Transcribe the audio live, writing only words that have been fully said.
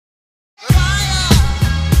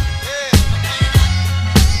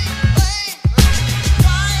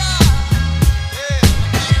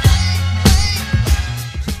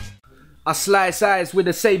I slice eyes with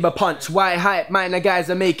a saber punch. Why hype? Minor guys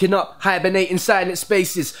are making up, hibernating silent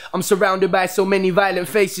spaces. I'm surrounded by so many violent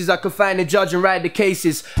faces, I could find a judge and ride the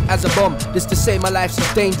cases. As a bomb, this to say my life's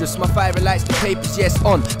is dangerous. My fire lights the papers, yes,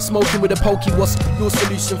 on. Smoking with a pokey, what's your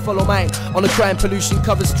solution? Follow mine. On a crime pollution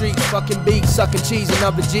covered streets, fucking beats, sucking cheese.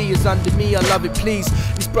 Another G is under me, I love it, please.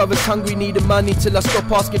 These brothers hungry, need the money till I stop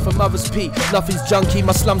asking for mother's pee. Nothing's junky,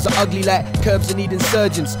 my slums are ugly like curbs and need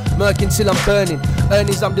insurgents. Murking till I'm burning,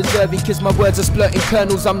 earnings I'm deserving, cause my words are splurting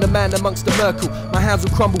kernels. I'm the man amongst the Merkel, my hands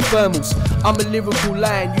will crumble thermals. I'm a lyrical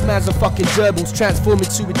lion, you mans are fucking gerbils. Transform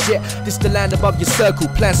into a jet, this the land above your circle.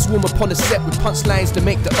 Plans swarm upon a set with punchlines to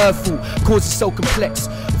make the earth fall. Cause is so complex,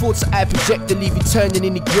 thoughts that I project to leave you turning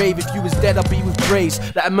in the grave. If you was dead I'll be with praise,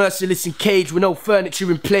 like a merciless in cage with no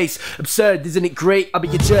furniture in place. Absurd, isn't it great? I'll be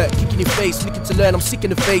a jerk, kicking your face, looking to learn. I'm sick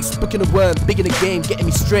in the face, booking a worm, big in the game, getting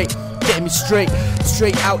me straight. Getting me straight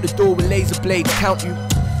out the door with laser blades. Count you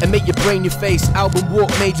and make your brain your face. Album walk,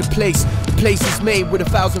 major place. The place is made with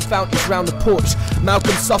 1,000 fountains round the porch.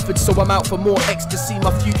 Malcolm suffered, so I'm out for more ecstasy.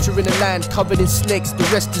 My future in a land covered in snakes. The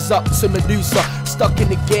rest is up to Medusa. Stuck in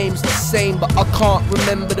the game's the same, but I can't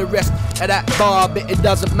remember the rest of that bar. But it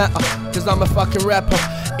doesn't matter, cause I'm a fucking rapper.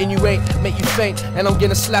 Innuate, make you faint, and I'm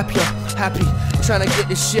gonna slap you. Happy, trying to get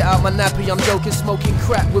this shit out my nappy. I'm joking, smoking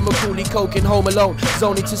crack with Macaulay Culkin, home alone,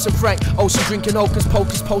 zoning to some Frank Ocean, drinking hocus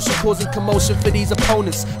pocus potion, causing commotion for these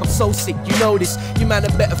opponents. I'm so sick, you know this, you man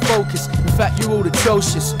are better focus. In fact, you're all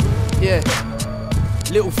atrocious. Yeah,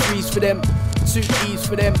 little freeze for them, 2 E's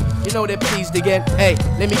for them. You know they're pleased again. Hey,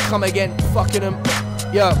 let me come again, fucking them.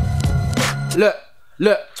 Yo,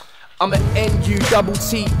 look, I'ma end you, double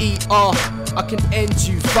T-E-R. I can end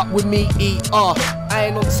you, fuck with me, E-R. I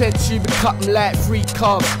ain't on 10 tube and cut them like 3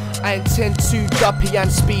 carbs. I intend to duppy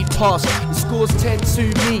and speed past. The scores 10 to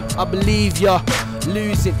me, I believe ya.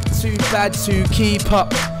 Losing, too bad to keep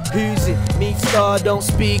up. Who's it? Me star, don't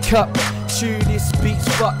speak up. Chew this beat's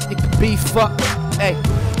fuck, it could be fuck. Hey,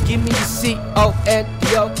 give me the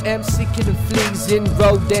C-O-N-D-O-M. Sicker than fleas in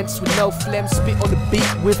rodents with no phlegm. Spit on the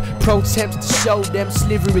beat with pro-temps to show them.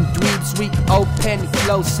 Slivering dweebs, we open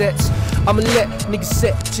close sets. I'ma let niggas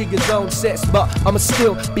set triggers on sets, but I'ma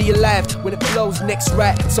still be alive when it blows next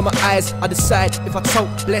right. So my eyes, I decide if I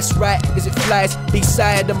tote bless right. Is it flies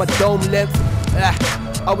beside of my dome length?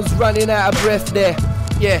 I was running out of breath there.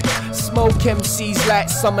 Yeah, smoke MCs like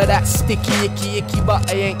some of that sticky icky,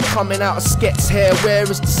 but I ain't coming out of skets here. Where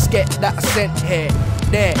is the sket that I sent here?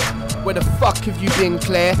 There, where the fuck have you been,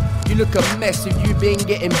 Claire? You look a mess if you been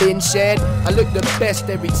getting bin shared. I look the best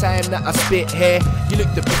every time that I spit here. You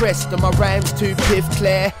look depressed and my rhymes too piff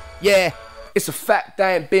clear. Yeah, it's a fact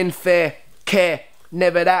I ain't been fair. Care,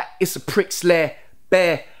 never that, it's a prick's lair.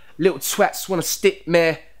 Bear, little twats wanna stick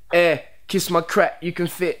mare. Air, kiss my crack, you can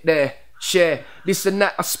fit there. Share, this and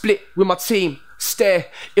that I split with my team. Stare,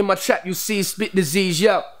 in my trap you see spit disease,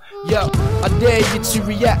 yo. I dare you to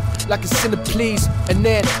react like a sinner please. And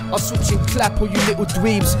then I'll switch and clap all you little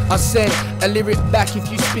dweebs. I send a lyric back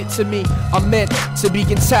if you spit to me. I'm meant to be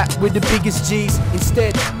intact with the biggest G's.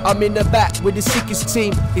 Instead, I'm in the back with the sickest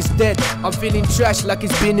team. It's dead, I'm feeling trash like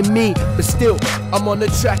it's been in me. But still, I'm on the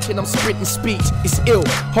track and I'm spitting speech. It's ill,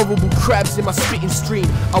 horrible crabs in my spitting stream.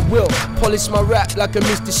 I will polish my rap like a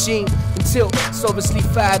Mr. Sheen until it's obviously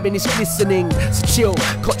fab and it's glistening. So chill,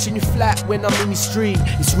 catching you flat when I'm in the street.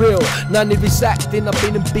 It's real, none of it's acting, I've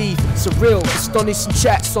been in beef. Surreal, astonishing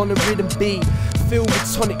chats on a rhythm beat. Filled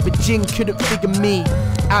with tonic, but gin couldn't figure me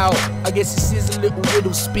out. I guess this is a little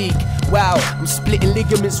riddle speak. Wow, I'm splitting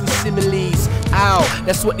ligaments with similes. Ow,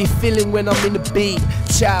 that's what they're feeling when I'm in the beat.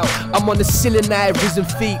 Chow, I'm on the cylindride risen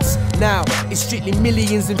feats. Now, it's strictly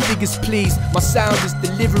millions and figures please. My sound is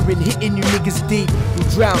delivering, hitting you niggas deep. You'll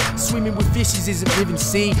drown, swimming with fishes isn't living,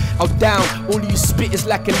 see. I'll down, all of you spitters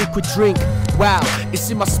like a liquid drink. Wow, it's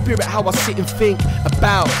in my spirit how I sit and think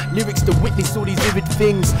about lyrics to witness all these vivid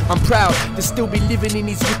things. I'm proud to still be living in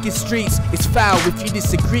these wicked streets. It's foul, if you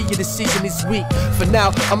disagree your decision is weak. For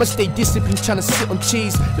now, I'ma stay disciplined trying to sit on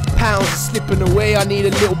cheese. The pounds are slipping away, I need a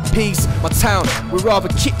little piece. My town would rather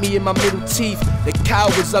kick me in my middle teeth. They're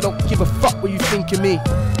cowards, I don't give a fuck what you think of me.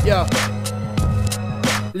 Yo,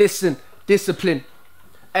 listen, discipline.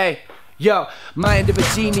 Hey, yo, mind of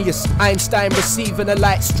a genius. Einstein receiving a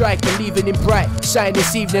light strike and leaving him bright. Shine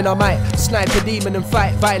this evening I might snipe a demon and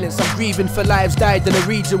fight violence. I'm grieving for lives died in a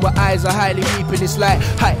region where eyes are highly weeping. It's like,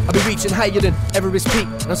 hi, I'll be reaching higher than Everest peak.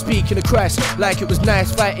 And I'm speaking of Christ like it was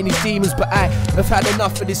nice fighting these demons. But I have had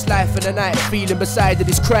enough of this life and the night. Feeling beside of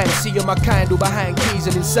this crime. Seeing my kind all behind keys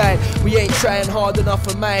and inside. We ain't trying hard enough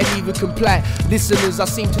for mine even comply. Listeners, I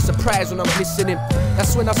seem to surprise when I'm listening.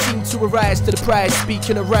 That's when I seem to arise to the prize.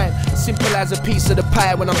 Speaking of rhyme, simple as a piece of the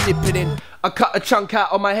pie when I'm dipping in. I cut a chunk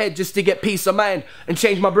out of my head just to get peace of mind, and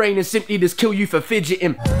change my brain and simply just kill you for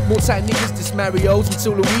fidgeting. More time niggas just Mario's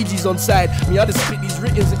until Luigi's on side. Me I just spit these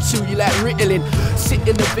writtens and chew you like Ritalin. Sit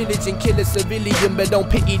in the village and kill a civilian, but don't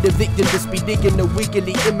pity the victim. Just be digging the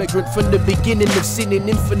wiggly immigrant from the beginning of sinning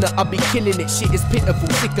infinite. I be killing it, shit is pitiful.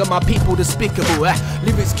 Sick of my people despicable.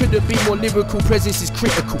 Lyrics couldn't be more lyrical, presence is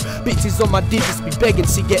critical. Bitches on my digits be begging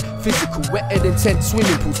to get physical. Wetter than 10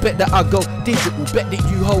 swimming pools, bet that I go digital. Bet that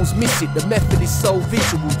you hoes miss it, the method is so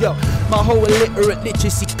visual. Yo, my whole illiterate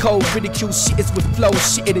literacy code. Ridicule shit is with flow,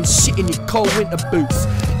 shitting and shitting in cold winter boots.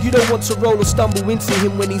 You don't want to roll or stumble into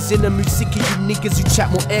him when he's in a mood. Sick of you niggas who chat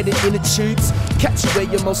more air than inner tubes. Catch you where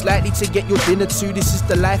you're most likely to get your dinner to. This is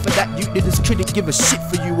the life of that youth that just couldn't give a shit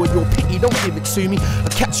for you or your pity, don't give it to me. I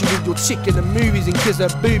catch you with your chick in the movies and kiss her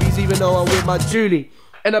boobies even though I'm with my Julie.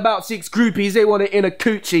 And about 6 groupies, they want it in a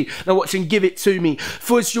coochie. Now watch and give it to me.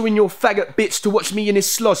 Force you and your faggot bitch to watch me in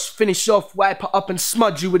this slush. Finish off, wipe it up and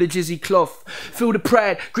smudge you with a jizzy cloth. Feel the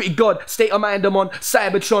pride, gritty God, state of mind I'm on.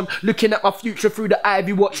 Cybertron, looking at my future through the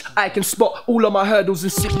Ivy watch. I can spot all of my hurdles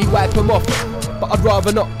and simply wipe them off. But I'd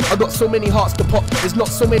rather not, I got so many hearts to pop. There's not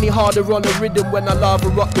so many harder on the rhythm when I lava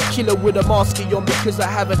rock. The killer with a masky on because I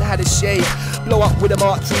haven't had a shave. Blow up with a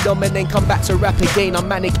archery dome and then come back to rap again. I'm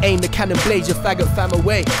manic aim, the cannon blaze your faggot fam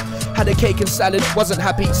away. Had a cake and salad, wasn't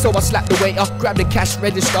happy, so I slapped the waiter. Grabbed the cash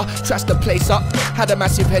register, trashed the place up. Had a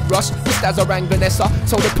massive head rush, just as I rang Vanessa.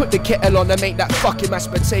 Told her put the kettle on and make that fucking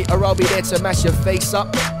mashed potato. I'll be there to mash your face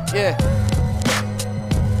up. Yeah.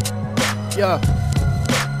 Yeah.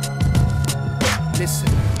 Listen.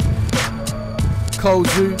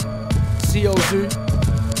 Kozu, Siozu.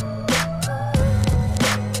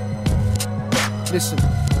 Listen.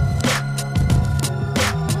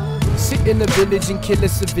 Sit in the village and kill a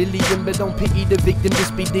civilian, but don't pity the victim.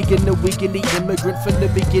 Just be digging the wiggly immigrant from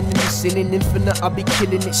the beginning. You sinning infinite, I'll be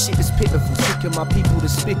killing it. Shit is pitiful, sick of my people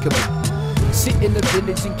despicable. Sit in the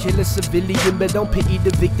village and kill a civilian, but don't pity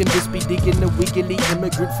the victim. Just be digging the wiggly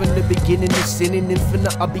immigrant from the beginning. You sinning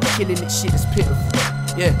infinite, I'll be killing it. Shit is pitiful.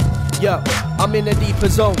 Yeah, yeah, I'm in a deeper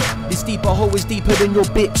zone. This deeper hole is deeper than your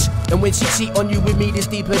bitch. And when she cheat on you with me, this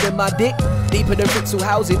deeper than my dick. Deeper than Rixel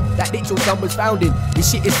housing, that ditch your son was found in.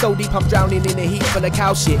 This shit is so deep I'm drowning in a heap full of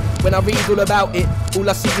cow shit. When I read all about it, all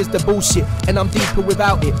I see is the bullshit. And I'm deeper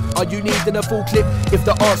without it. Are you needing a full clip? If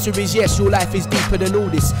the answer is yes, your life is deeper than all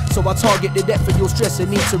this. So I target the depth of your stress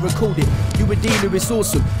and need to record it. You a dealer, it's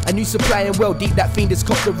awesome. And you supplying well. Deep that fiend has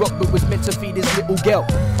cocked the rock but was meant to feed his little girl.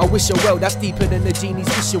 I wish her well, that's deeper than the genie's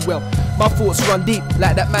wishing well. My thoughts run deep,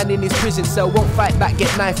 like that man in his prison cell. Won't fight back,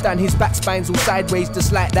 get knifed down, his back spine's all sideways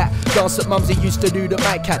just like that. Dance at mumsy used to do that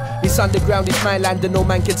I can. This underground is my land and no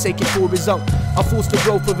man can take it for his own. I force the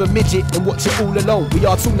growth of a midget and watch it all alone. We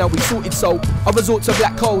are two now, we sorted so I resort to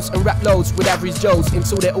black holes and rap loads with average Joes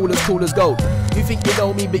until they're all as cool as gold. You think you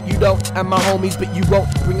know me but you don't, and my homies but you won't.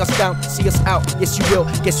 Bring us down, see us out, yes you will.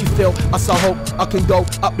 Guess you feel us, I hope I can go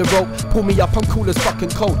up the rope. Pull me up, I'm cool as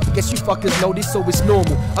fucking cold. Guess you fuckers know this so it's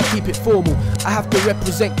normal, I keep it formal. I have to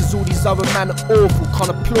represent cause all these other men are awful. Can't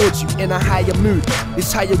applaud you in a higher mood.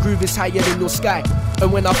 This higher groove is higher than your sky.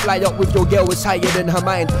 And when I fly up with your girl, it's higher than her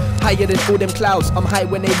mind. Higher than all them clouds, I'm high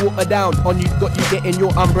when they water down on you. Got you getting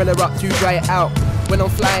your umbrella up to dry it out. When I'm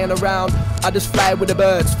flying around, I just fly with the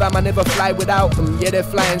birds. Fam, I never fly without them. Yeah, they're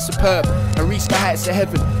flying superb and reach the heights of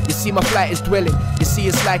heaven. You see my flight is dwelling, you see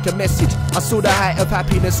it's like a message. I saw the height of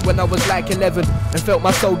happiness when I was like 11 and felt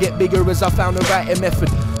my soul get bigger as I found the writing method.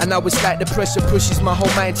 And now it's like the pressure pushes my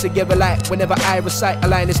whole mind together. Like whenever I recite a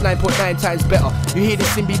line, it's 9.9 times better. You hear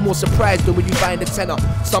this and be more surprised than when you find a tenor.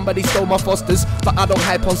 Somebody stole my Fosters, but I don't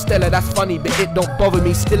hype on Stella. That's funny, but it don't bother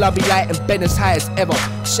me. Still I'll be light and been as high as ever,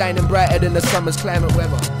 shining brighter than the summer's climate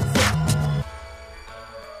weather.